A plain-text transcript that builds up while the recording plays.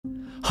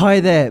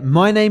Hi there,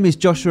 my name is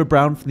Joshua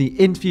Brown from the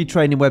interview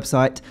training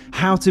website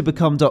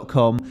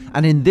howtobecome.com,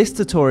 and in this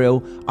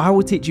tutorial I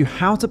will teach you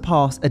how to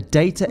pass a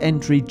data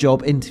entry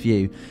job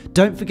interview.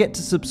 Don't forget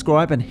to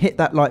subscribe and hit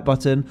that like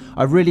button.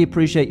 I really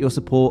appreciate your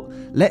support.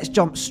 Let's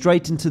jump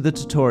straight into the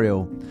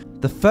tutorial.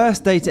 The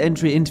first data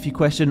entry interview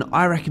question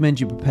I recommend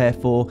you prepare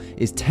for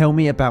is tell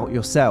me about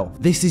yourself.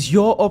 This is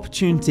your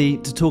opportunity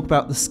to talk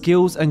about the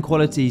skills and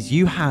qualities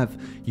you have,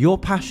 your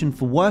passion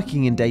for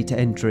working in data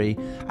entry,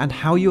 and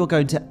how you are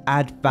going to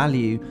add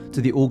value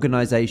to the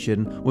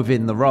organization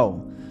within the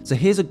role. So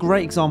here's a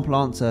great example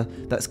answer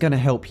that's going to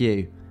help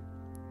you.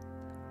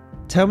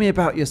 Tell me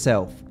about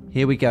yourself.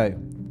 Here we go.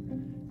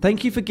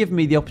 Thank you for giving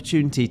me the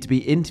opportunity to be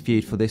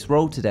interviewed for this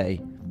role today.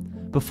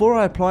 Before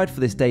I applied for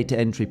this data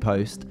entry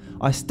post,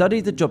 I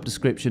studied the job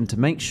description to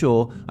make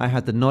sure I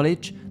had the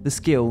knowledge, the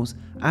skills,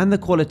 and the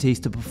qualities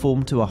to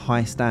perform to a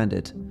high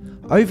standard.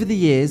 Over the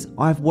years,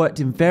 I've worked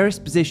in various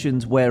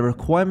positions where a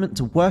requirement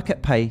to work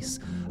at pace,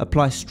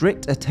 apply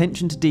strict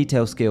attention to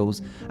detail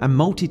skills, and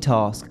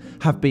multitask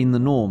have been the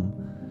norm.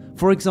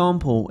 For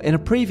example, in a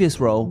previous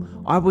role,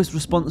 I was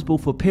responsible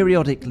for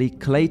periodically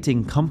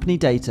collating company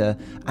data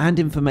and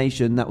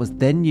information that was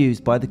then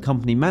used by the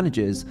company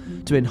managers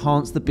to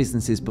enhance the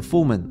business's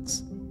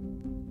performance.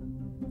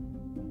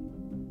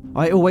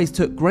 I always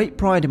took great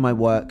pride in my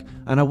work,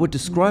 and I would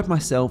describe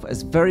myself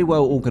as very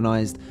well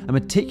organised, a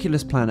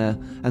meticulous planner,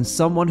 and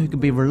someone who can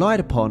be relied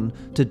upon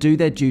to do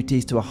their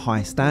duties to a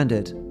high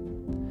standard.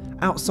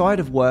 Outside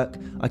of work,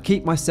 I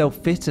keep myself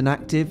fit and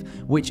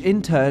active, which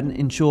in turn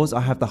ensures I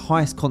have the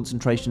highest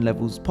concentration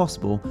levels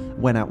possible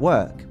when at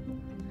work.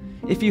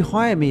 If you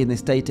hire me in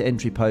this data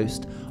entry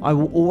post, I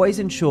will always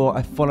ensure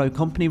I follow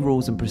company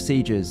rules and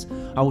procedures.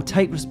 I will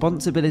take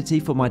responsibility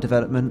for my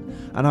development,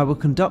 and I will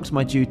conduct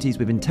my duties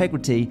with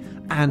integrity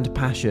and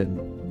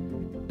passion.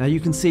 Now you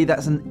can see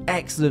that's an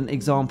excellent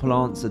example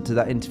answer to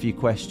that interview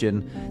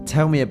question.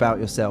 Tell me about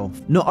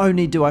yourself. Not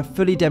only do I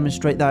fully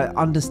demonstrate that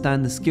I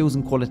understand the skills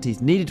and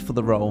qualities needed for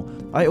the role,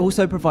 I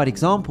also provide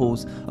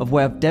examples of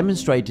where I've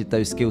demonstrated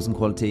those skills and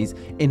qualities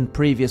in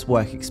previous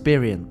work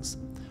experience.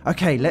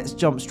 Okay, let's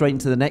jump straight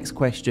into the next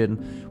question,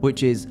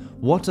 which is,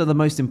 what are the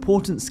most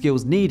important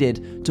skills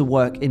needed to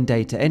work in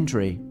data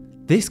entry?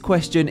 This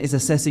question is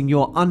assessing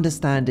your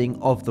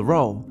understanding of the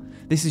role.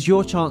 This is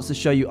your chance to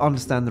show you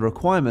understand the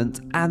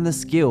requirements and the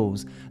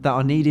skills that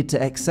are needed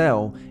to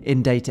excel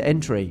in data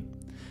entry.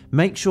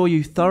 Make sure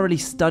you thoroughly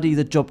study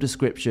the job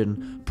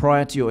description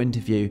prior to your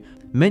interview.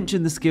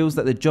 Mention the skills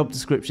that the job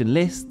description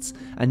lists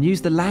and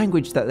use the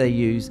language that they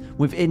use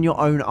within your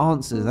own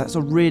answers. That's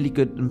a really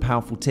good and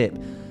powerful tip.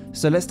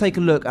 So let's take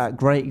a look at a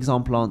great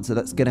example answer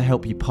that's going to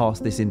help you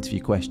pass this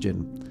interview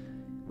question.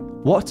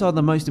 What are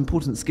the most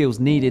important skills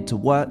needed to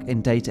work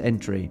in data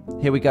entry?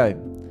 Here we go.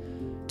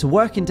 To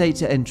work in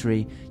data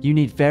entry, you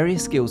need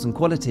various skills and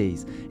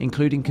qualities,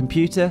 including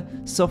computer,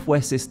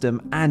 software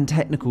system, and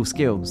technical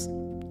skills.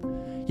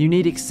 You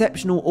need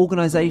exceptional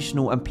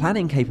organisational and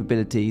planning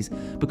capabilities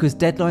because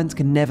deadlines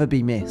can never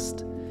be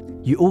missed.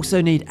 You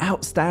also need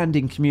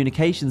outstanding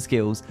communication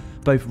skills,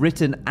 both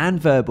written and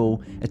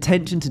verbal,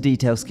 attention to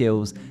detail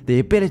skills, the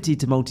ability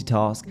to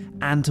multitask,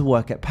 and to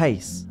work at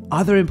pace.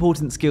 Other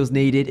important skills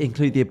needed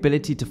include the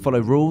ability to follow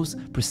rules,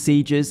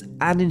 procedures,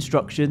 and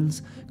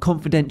instructions,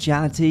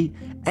 confidentiality,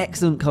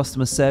 excellent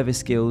customer service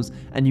skills,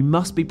 and you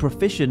must be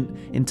proficient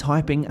in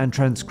typing and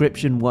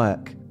transcription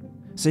work.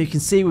 So you can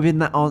see within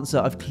that answer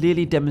I've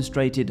clearly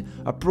demonstrated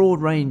a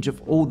broad range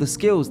of all the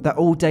skills that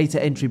all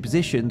data entry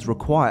positions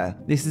require.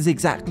 This is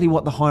exactly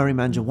what the hiring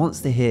manager wants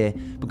to hear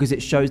because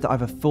it shows that I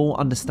have a full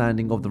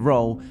understanding of the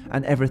role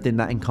and everything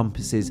that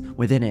encompasses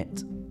within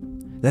it.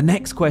 The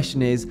next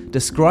question is,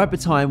 describe a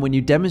time when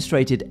you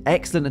demonstrated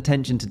excellent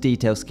attention to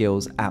detail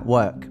skills at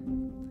work.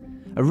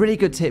 A really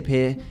good tip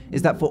here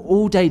is that for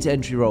all data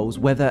entry roles,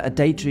 whether a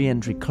data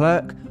entry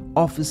clerk,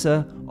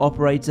 officer,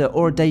 operator,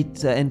 or a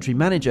data entry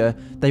manager,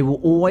 they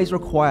will always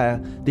require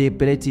the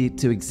ability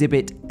to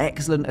exhibit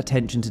excellent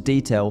attention to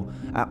detail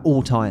at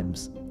all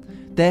times.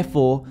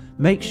 Therefore,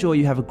 make sure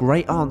you have a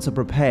great answer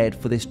prepared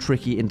for this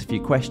tricky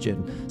interview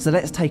question. So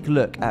let's take a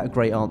look at a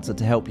great answer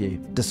to help you.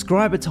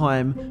 Describe a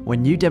time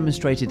when you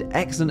demonstrated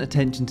excellent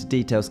attention to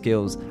detail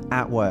skills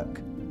at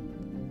work.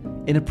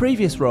 In a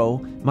previous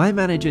role, my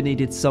manager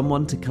needed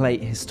someone to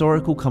collate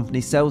historical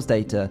company sales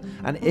data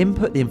and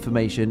input the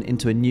information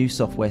into a new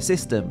software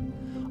system.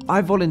 I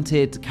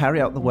volunteered to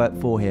carry out the work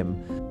for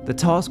him. The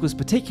task was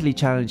particularly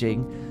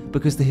challenging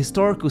because the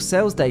historical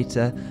sales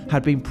data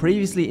had been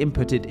previously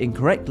inputted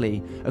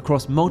incorrectly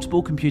across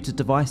multiple computer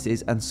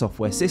devices and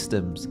software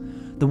systems.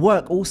 The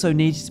work also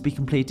needed to be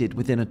completed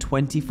within a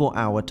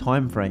 24-hour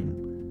time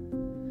frame.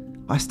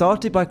 I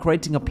started by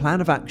creating a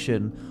plan of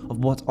action of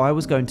what I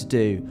was going to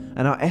do,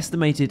 and I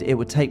estimated it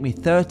would take me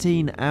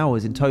 13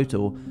 hours in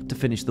total to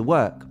finish the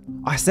work.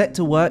 I set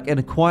to work in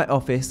a quiet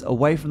office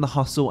away from the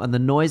hustle and the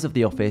noise of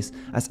the office,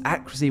 as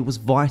accuracy was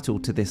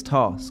vital to this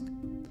task.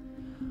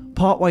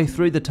 Partway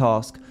through the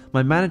task,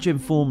 my manager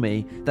informed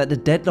me that the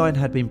deadline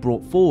had been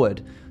brought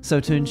forward, so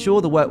to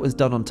ensure the work was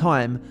done on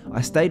time,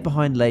 I stayed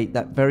behind late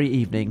that very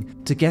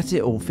evening to get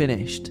it all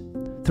finished.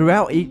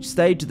 Throughout each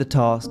stage of the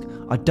task,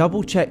 I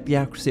double checked the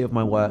accuracy of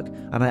my work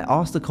and I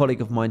asked a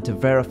colleague of mine to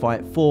verify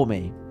it for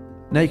me.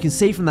 Now you can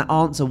see from that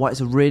answer why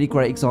it's a really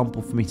great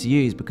example for me to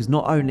use, because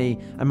not only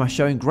am I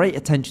showing great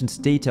attention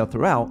to detail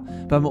throughout,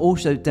 but I'm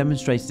also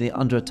demonstrating it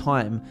under a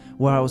time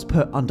where I was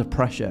put under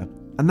pressure.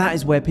 And that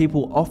is where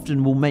people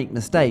often will make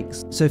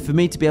mistakes. So for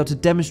me to be able to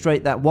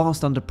demonstrate that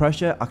whilst under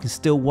pressure, I can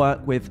still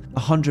work with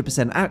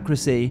 100%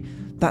 accuracy,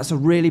 that's a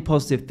really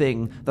positive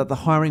thing that the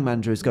hiring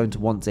manager is going to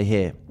want to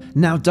hear.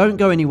 Now don't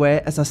go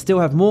anywhere, as I still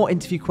have more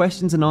interview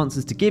questions and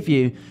answers to give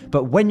you,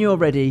 but when you're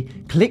ready,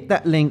 click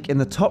that link in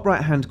the top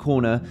right hand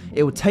corner.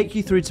 It will take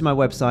you through to my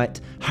website,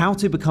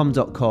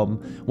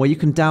 howtobecome.com, where you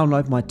can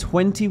download my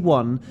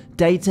 21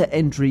 data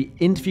entry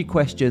interview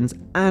questions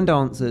and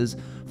answers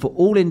for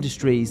all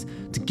industries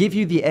to give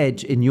you the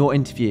edge in your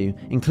interview,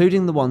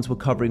 including the ones we're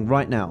covering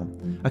right now.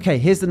 Okay,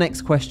 here's the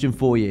next question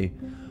for you.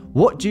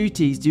 What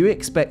duties do you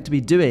expect to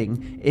be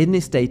doing in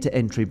this data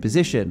entry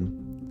position?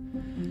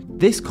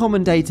 This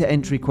common data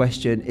entry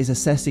question is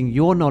assessing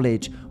your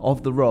knowledge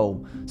of the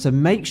role, so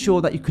make sure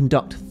that you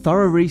conduct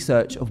thorough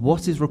research of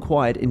what is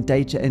required in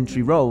data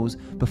entry roles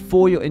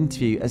before your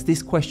interview, as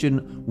this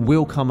question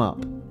will come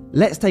up.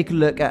 Let's take a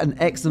look at an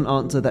excellent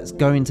answer that's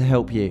going to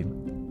help you.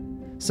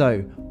 So,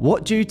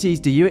 what duties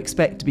do you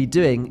expect to be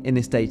doing in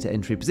this data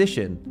entry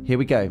position? Here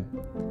we go.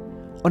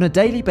 On a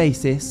daily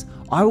basis,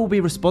 I will be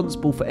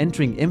responsible for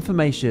entering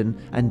information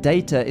and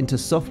data into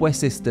software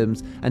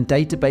systems and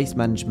database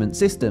management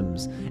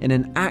systems in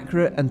an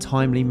accurate and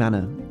timely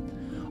manner.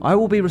 I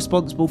will be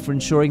responsible for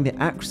ensuring the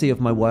accuracy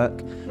of my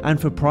work and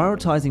for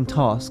prioritizing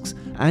tasks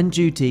and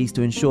duties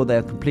to ensure they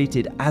are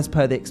completed as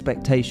per the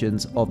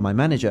expectations of my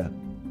manager.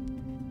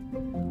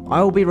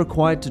 I will be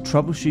required to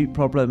troubleshoot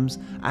problems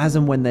as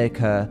and when they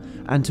occur,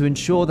 and to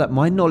ensure that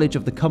my knowledge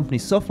of the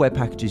company's software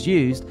packages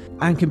used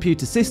and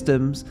computer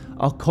systems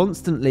are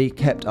constantly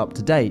kept up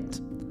to date.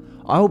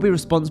 I will be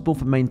responsible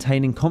for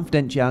maintaining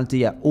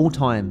confidentiality at all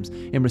times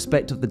in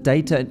respect of the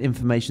data and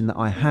information that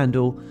I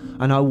handle,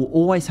 and I will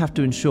always have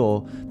to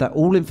ensure that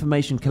all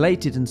information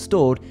collated and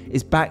stored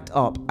is backed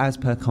up as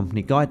per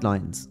company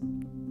guidelines.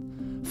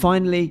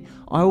 Finally,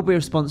 I will be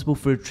responsible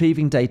for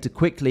retrieving data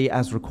quickly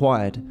as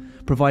required,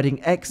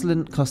 providing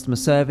excellent customer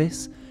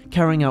service,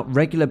 carrying out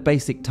regular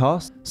basic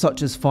tasks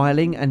such as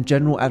filing and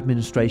general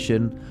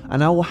administration,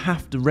 and I will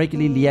have to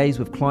regularly liaise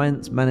with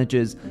clients,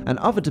 managers, and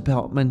other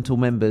departmental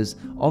members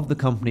of the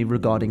company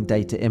regarding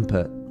data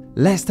input.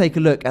 Let's take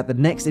a look at the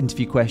next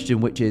interview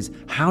question, which is,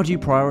 how do you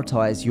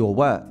prioritize your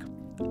work?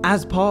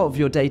 As part of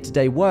your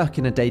day-to-day work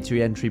in a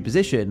data entry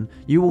position,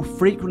 you will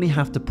frequently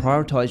have to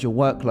prioritize your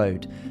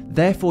workload.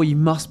 Therefore, you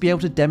must be able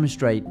to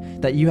demonstrate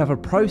that you have a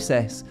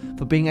process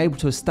for being able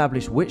to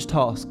establish which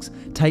tasks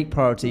take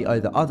priority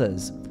over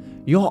others.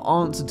 Your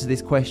answer to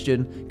this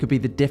question could be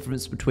the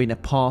difference between a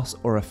pass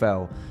or a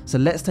fail. So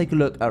let's take a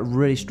look at a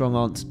really strong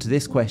answer to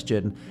this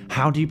question.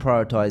 How do you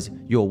prioritize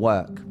your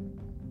work?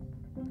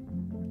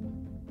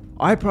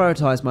 I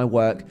prioritize my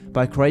work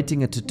by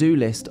creating a to-do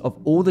list of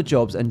all the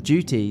jobs and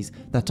duties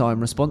that I am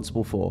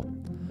responsible for.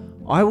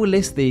 I will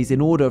list these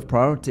in order of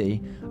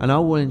priority, and I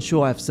will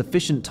ensure I have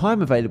sufficient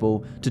time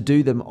available to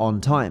do them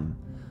on time.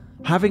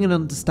 Having an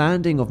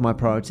understanding of my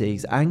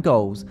priorities and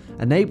goals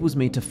enables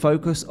me to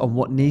focus on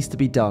what needs to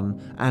be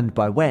done and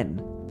by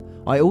when.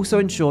 I also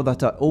ensure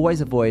that I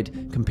always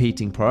avoid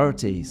competing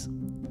priorities.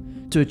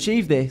 To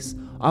achieve this,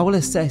 I will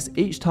assess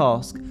each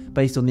task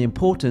based on the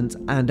importance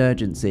and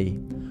urgency.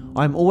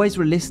 I am always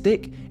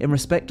realistic in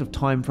respect of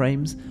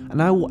timeframes,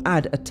 and I will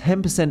add a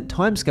 10%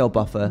 timescale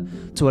buffer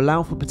to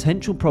allow for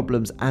potential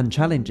problems and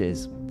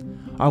challenges.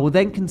 I will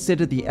then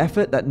consider the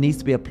effort that needs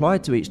to be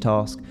applied to each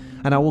task,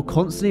 and I will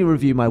constantly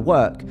review my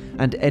work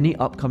and any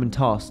upcoming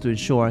tasks to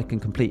ensure I can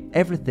complete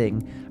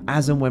everything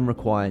as and when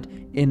required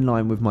in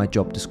line with my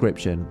job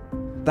description.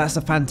 That's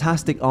a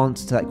fantastic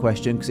answer to that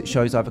question, because it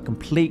shows I have a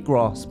complete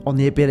grasp on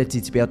the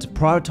ability to be able to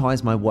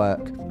prioritize my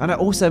work, and I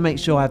also make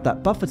sure I have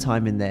that buffer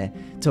time in there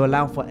to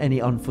allow for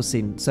any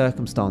unforeseen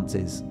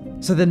circumstances.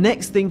 So the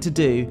next thing to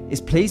do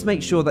is please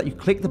make sure that you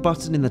click the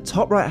button in the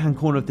top right hand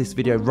corner of this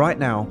video right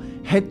now,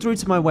 head through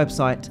to my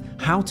website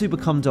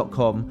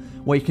howtobecome.com,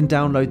 where you can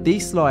download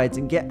these slides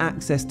and get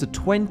access to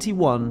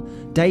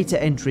 21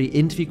 data entry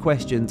interview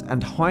questions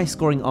and high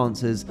scoring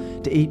answers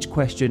to each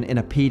question in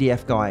a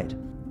PDF guide.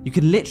 You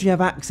can literally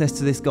have access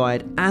to this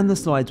guide and the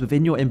slides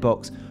within your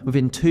inbox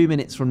within 2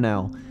 minutes from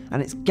now,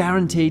 and it's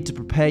guaranteed to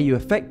prepare you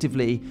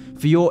effectively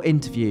for your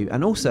interview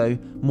and also,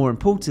 more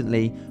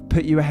importantly,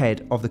 put you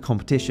ahead of the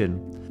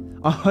competition.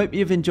 I hope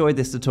you've enjoyed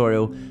this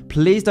tutorial.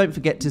 Please don't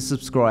forget to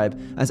subscribe,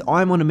 as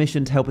I'm on a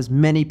mission to help as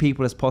many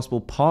people as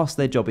possible pass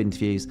their job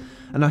interviews,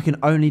 and I can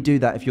only do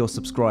that if you're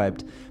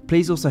subscribed.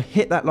 Please also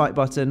hit that like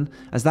button,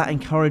 as that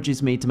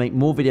encourages me to make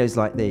more videos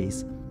like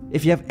these.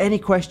 If you have any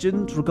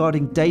questions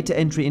regarding data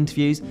entry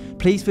interviews,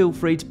 please feel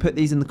free to put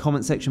these in the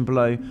comment section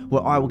below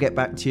where I will get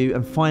back to you.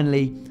 And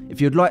finally,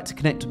 if you'd like to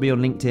connect with me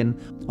on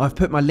LinkedIn, I've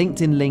put my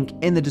LinkedIn link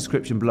in the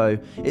description below.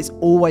 It's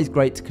always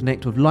great to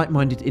connect with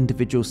like-minded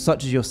individuals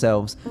such as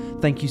yourselves.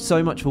 Thank you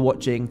so much for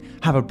watching.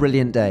 Have a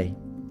brilliant day.